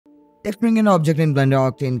Texturing an object in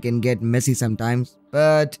Blender Octane can get messy sometimes,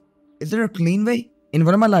 but is there a clean way? In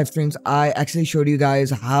one of my live streams, I actually showed you guys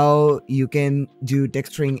how you can do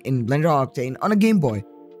texturing in Blender Octane on a Game Boy.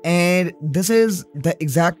 And this is the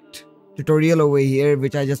exact tutorial over here,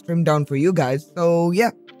 which I just trimmed down for you guys. So yeah,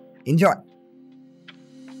 enjoy.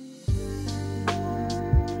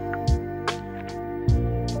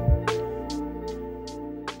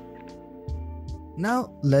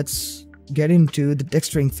 Now let's get into the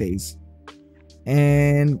texturing phase.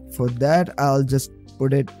 And for that, I'll just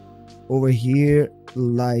put it over here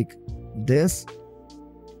like this.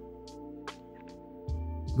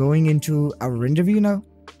 Going into our render view now.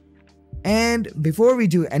 And before we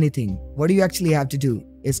do anything, what you actually have to do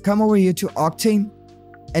is come over here to Octane,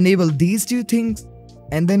 enable these two things,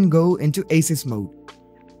 and then go into ACES mode.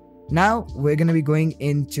 Now we're going to be going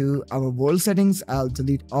into our world settings. I'll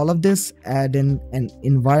delete all of this, add in an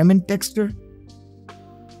environment texture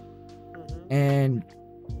and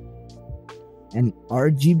an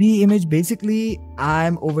RGB image. Basically,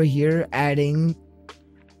 I'm over here adding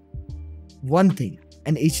one thing,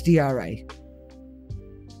 an HDRI.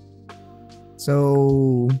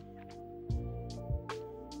 So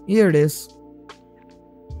here it is.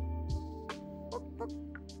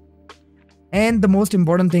 And the most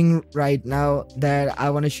important thing right now that I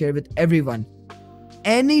want to share with everyone,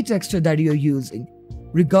 any texture that you're using,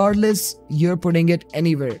 regardless you're putting it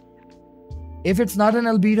anywhere, if it's not an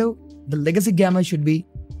albedo, the legacy gamma should be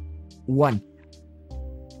 1.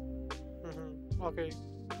 Okay.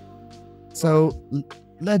 So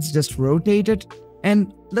let's just rotate it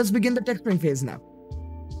and let's begin the texturing phase now.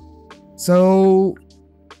 So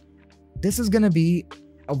this is gonna be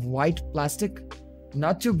a white plastic,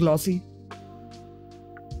 not too glossy.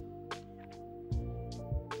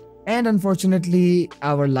 And unfortunately,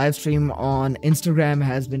 our live stream on Instagram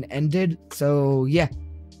has been ended. So yeah,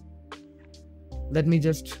 let me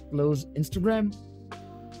just close Instagram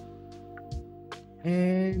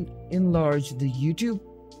and enlarge the YouTube.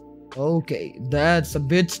 Okay, that's a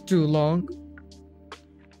bit too long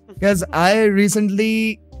because I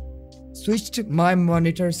recently switched my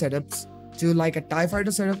monitor setups to like a TIE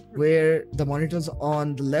fighter setup where the monitors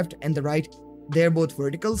on the left and the right, they're both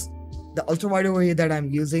verticals. The ultra wide over here that I'm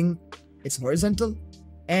using, it's horizontal,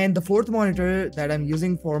 and the fourth monitor that I'm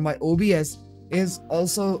using for my OBS is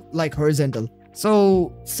also like horizontal.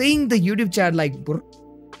 So seeing the YouTube chat like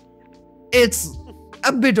it's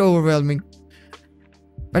a bit overwhelming.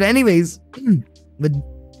 But anyways,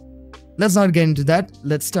 let's not get into that.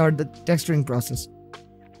 Let's start the texturing process.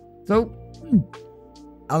 So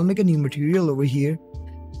I'll make a new material over here,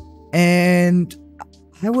 and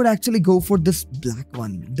I would actually go for this black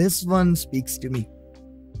one. This one speaks to me.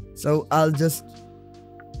 So I'll just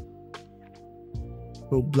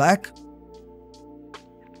go black.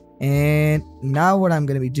 And now what I'm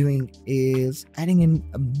going to be doing is adding in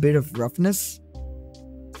a bit of roughness.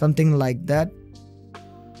 Something like that.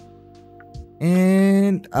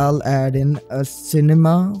 And I'll add in a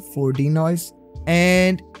cinema 4D noise.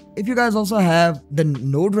 And if you guys also have the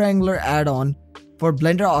Node Wrangler add-on for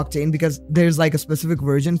Blender Octane, because there's like a specific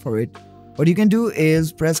version for it, what you can do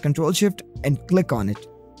is press Ctrl Shift and click on it.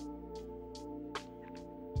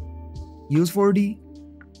 Use 4D.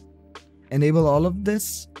 Enable all of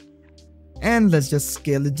this. And let's just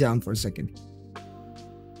scale it down for a second.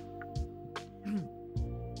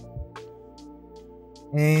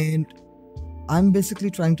 And I'm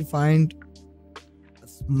basically trying to find a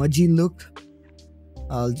smudgy look.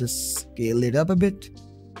 I'll just scale it up a bit.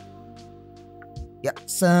 Yeah,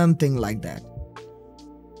 something like that.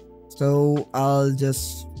 So I'll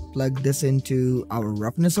just plug this into our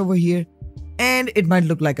roughness over here. And it might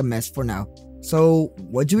look like a mess for now. So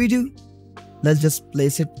what do? Let's just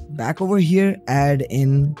place it back over here, add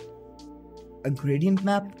in a gradient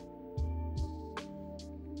map.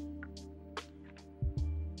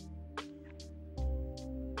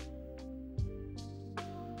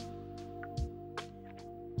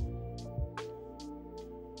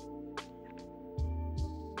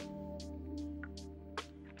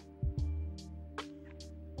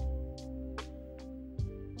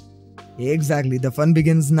 Exactly, the fun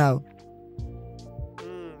begins now.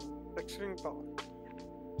 Texturing power.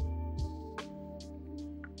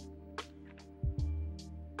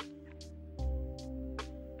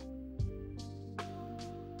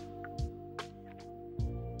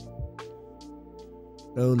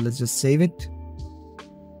 So let's just save it.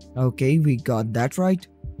 Okay, we got that right.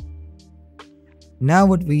 Now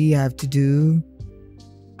what we have to do...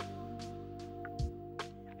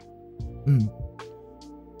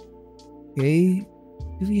 Okay,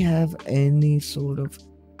 do we have any sort of...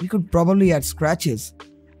 We could probably add scratches.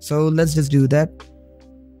 So let's just do that.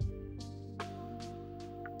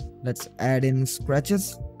 Let's add in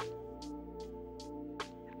scratches.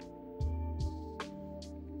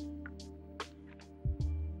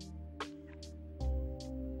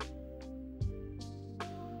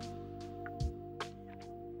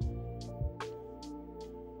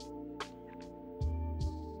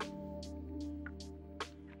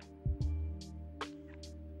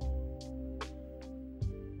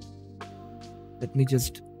 Let me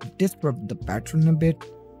just disrupt the pattern a bit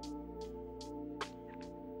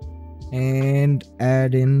and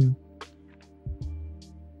add in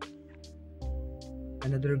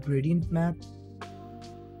another gradient map.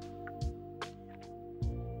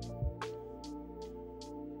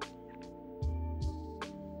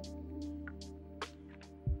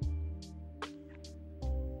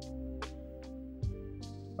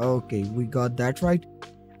 Okay, we got that right.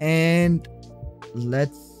 And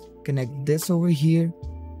let's connect this over here.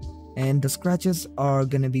 And the scratches are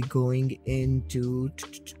gonna be going into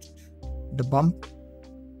the bump.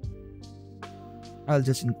 I'll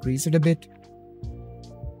just increase it a bit.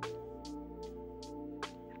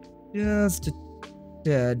 Just a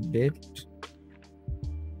tad bit.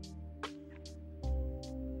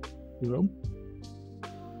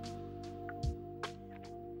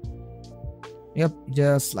 Yep,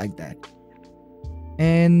 just like that.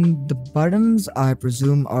 And the buttons, I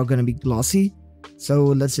presume, are gonna be glossy. So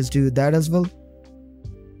let's just do that as well.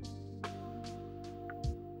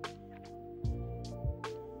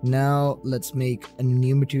 Now let's make a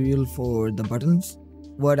new material for the buttons.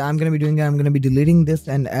 What I'm gonna be doing, I'm gonna be deleting this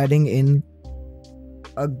and adding in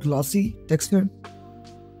a glossy texture.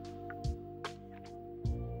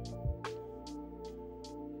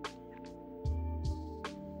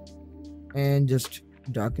 And just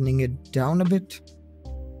darkening it down a bit.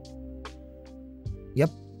 Yep.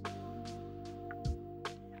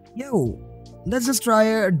 Yo, let's just try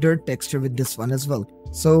a dirt texture with this one as well.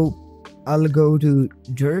 So I'll go to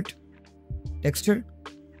dirt texture.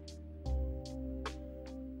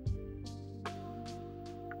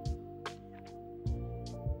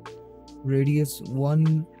 Radius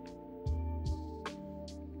 1.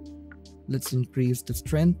 Let's increase the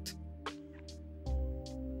strength.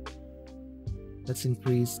 Let's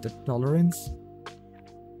increase the tolerance.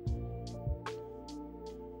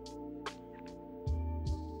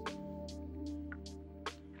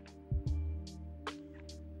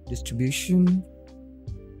 Distribution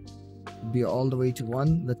be all the way to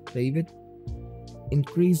 1. Let's save it.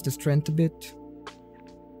 Increase the strength a bit.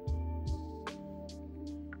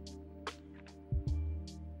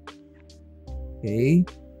 Okay,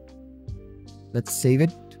 let's save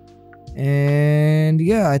it. And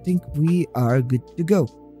yeah, I think we are good to go.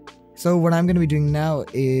 So what I'm going to be doing now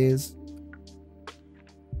is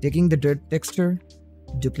taking the dirt texture,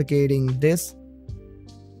 duplicating this,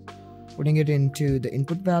 putting it into the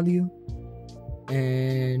input value.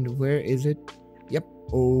 And where is it? Yep,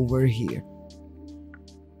 over here.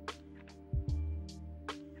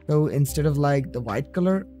 So instead of like the white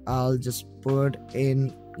color, I'll just put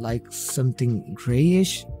in like something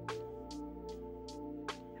grayish.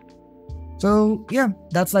 So yeah,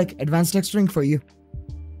 that's like advanced texturing for you,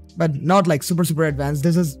 but not like super advanced.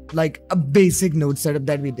 This is like a basic node setup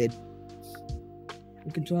that we did.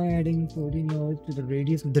 We can try adding 40 nodes to the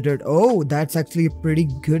radius of the dirt. Oh, that's actually a pretty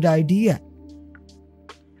good idea.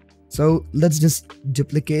 So let's just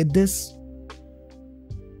duplicate this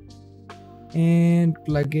and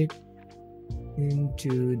plug it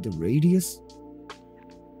into the radius.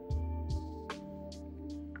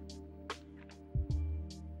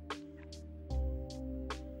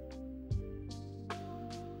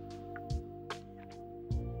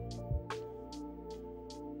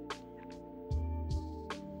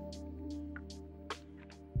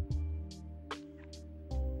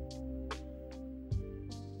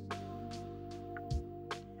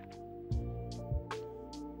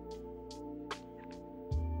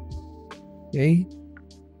 Okay,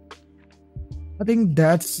 I think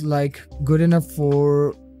that's like good enough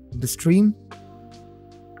for the stream.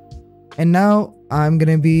 And now I'm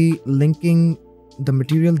gonna be linking the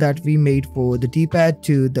material that we made for the D-pad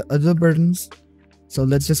to the other buttons. So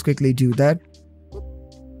let's just quickly do that.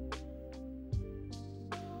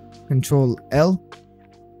 Control L.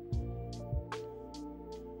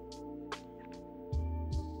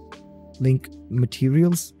 Link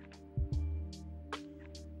materials.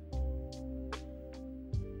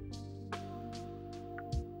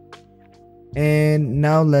 And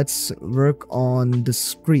now let's work on the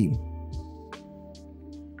screen.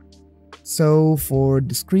 So for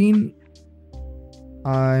the screen,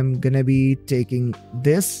 I'm gonna be taking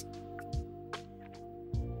this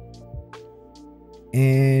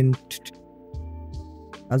And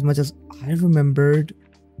as much as I remembered,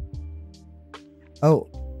 oh,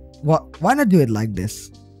 why not do it like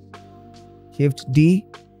this? Shift D,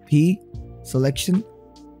 P, selection,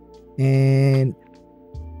 and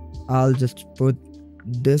I'll just put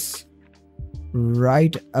this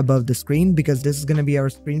right above the screen because this is gonna be our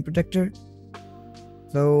screen protector.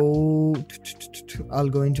 So I'll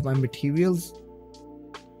go into my materials,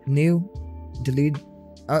 new, delete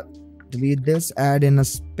this, add in a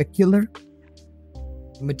specular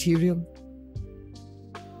material.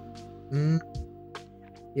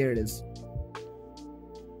 Here it is.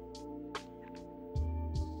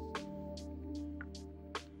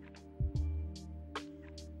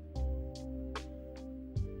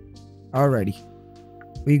 Alrighty,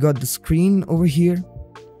 we got the screen over here.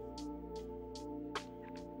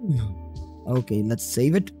 Okay, let's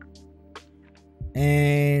save it.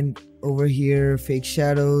 And over here, fake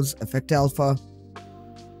shadows, effect alpha.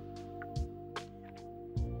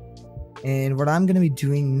 And what I'm gonna be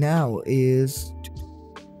doing now is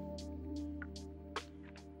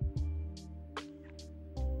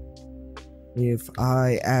if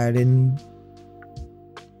I add in,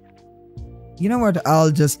 you know what,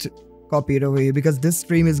 I'll just copy it over here because this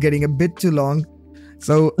stream is getting a bit too long.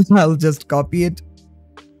 So I'll just copy it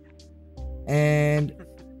and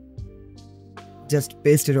just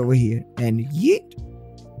paste it over here and yeet,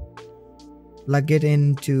 plug it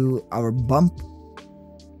into our bump.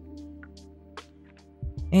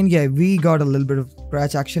 And yeah, we got a little bit of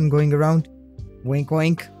scratch action going around. Wink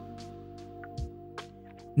wink.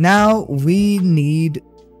 Now we need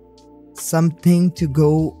something to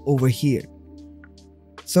go over here.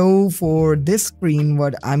 So for this screen,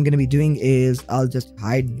 what I'm gonna be doing is I'll just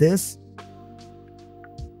hide this.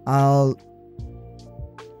 I'll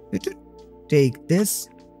take this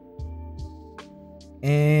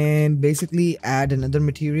and basically add another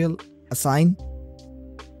material, assign,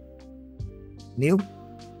 new,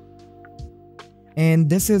 and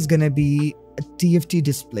this is gonna be a TFT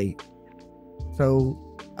display. So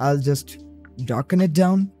I'll just darken it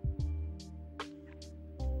down,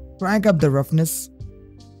 crank up the roughness,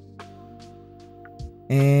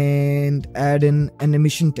 and add in an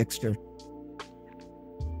emission texture.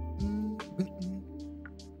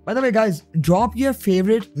 By the way, guys, drop your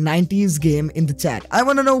favorite 90s game in the chat. I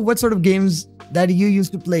want to know what sort of games that you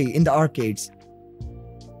used to play in the arcades.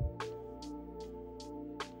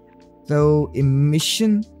 So,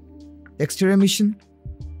 emission, texture emission.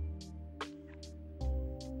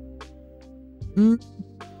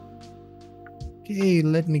 Okay,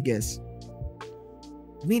 let me guess.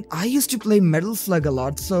 I mean, I used to play Metal Slug a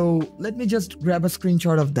lot, so let me just grab a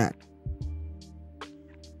screenshot of that.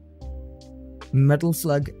 Metal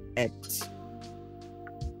Slug X.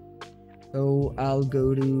 So I'll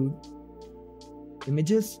go to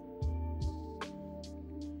images.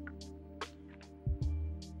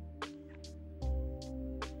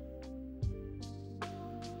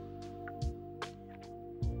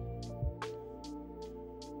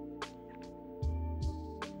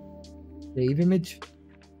 Save image.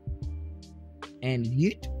 And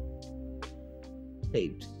yeet.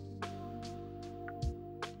 Saved.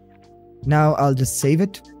 Now I'll just save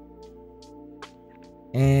it.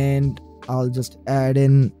 And I'll just add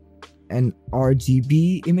in an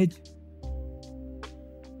RGB image.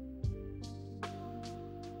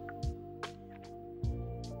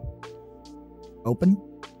 Open.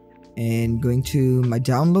 And going to my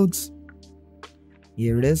downloads.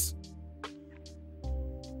 Here it is.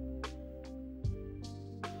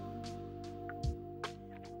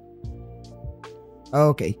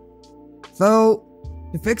 Okay, so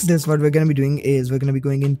to fix this, what we're going to be doing is we're going to be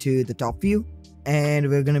going into the top view and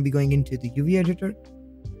we're going to be going into the UV editor,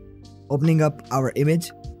 opening up our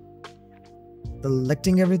image,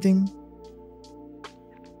 selecting everything,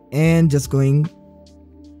 and just going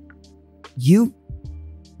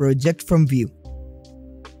project from view.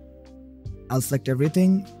 I'll select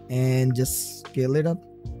everything and just scale it up.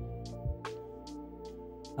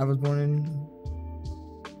 I was born in...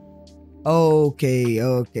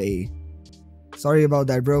 Okay. Sorry about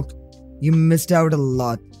that, bro. You missed out a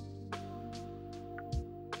lot.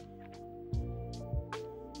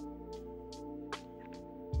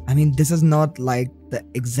 I mean, this is not like the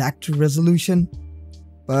exact resolution,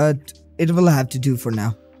 but it will have to do for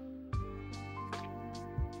now.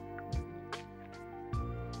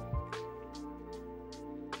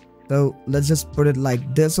 So let's just put it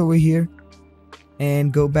like this over here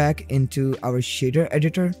and go back into our shader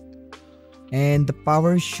editor. And the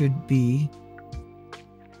power should be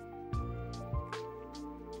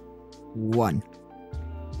 1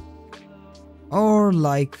 or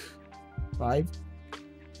like 5.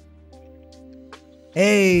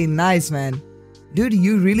 Hey, nice man. Dude,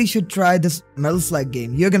 you really should try this metal slug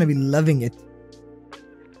game. You're gonna be loving it.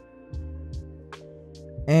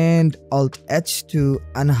 And Alt H to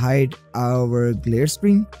unhide our glare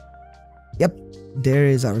screen. Yep, there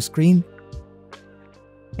is our screen.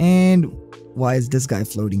 And why is this guy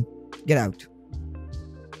floating? Get out.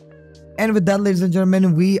 And with that, ladies and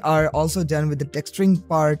gentlemen, we are also done with the texturing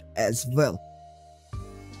part as well.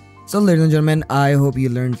 So ladies and gentlemen, I hope you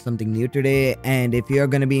learned something new today, and if you are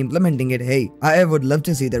going to be implementing it, hey, I would love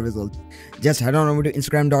to see the results. Just head on over to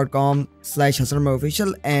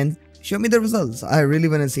instagram.com/HassanUmarOfficial and show me the results. I really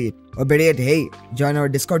want to see it. Or better yet, hey, join our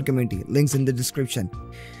Discord community. Links in the description.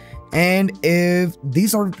 And if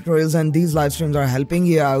these sort of tutorials and these live streams are helping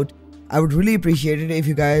you out, I would really appreciate it if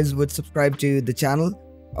you guys would subscribe to the channel.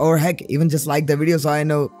 Or heck, even just like the video so I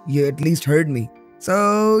know you at least heard me.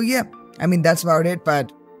 So yeah, I mean that's about it,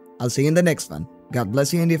 but I'll see you in the next one. God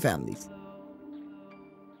bless you and your families.